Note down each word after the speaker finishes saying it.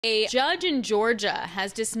A judge in Georgia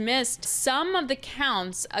has dismissed some of the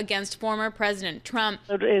counts against former President Trump.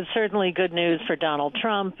 It is certainly good news for Donald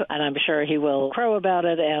Trump, and I'm sure he will crow about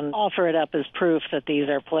it and offer it up as proof that these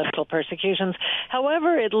are political persecutions.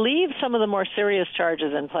 However, it leaves some of the more serious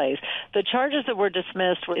charges in place. The charges that were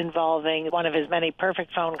dismissed were involving one of his many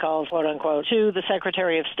perfect phone calls, quote unquote, to the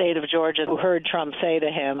Secretary of State of Georgia, who heard Trump say to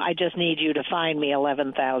him, "I just need you to find me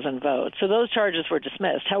 11,000 votes." So those charges were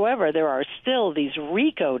dismissed. However, there are still these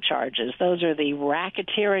RICO charges. Those are the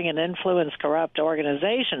racketeering and influence corrupt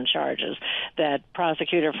organization charges that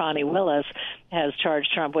prosecutor Fani Willis has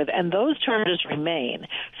charged Trump with, and those charges remain.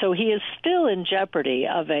 So he is still in jeopardy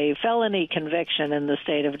of a felony conviction in the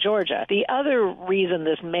state of Georgia. The other reason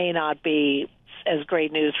this may not be as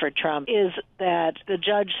great news for Trump is that the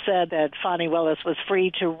judge said that Fani Willis was free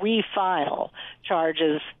to refile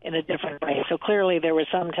charges in a different way. So clearly there was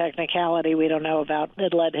some technicality we don't know about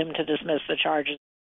that led him to dismiss the charges.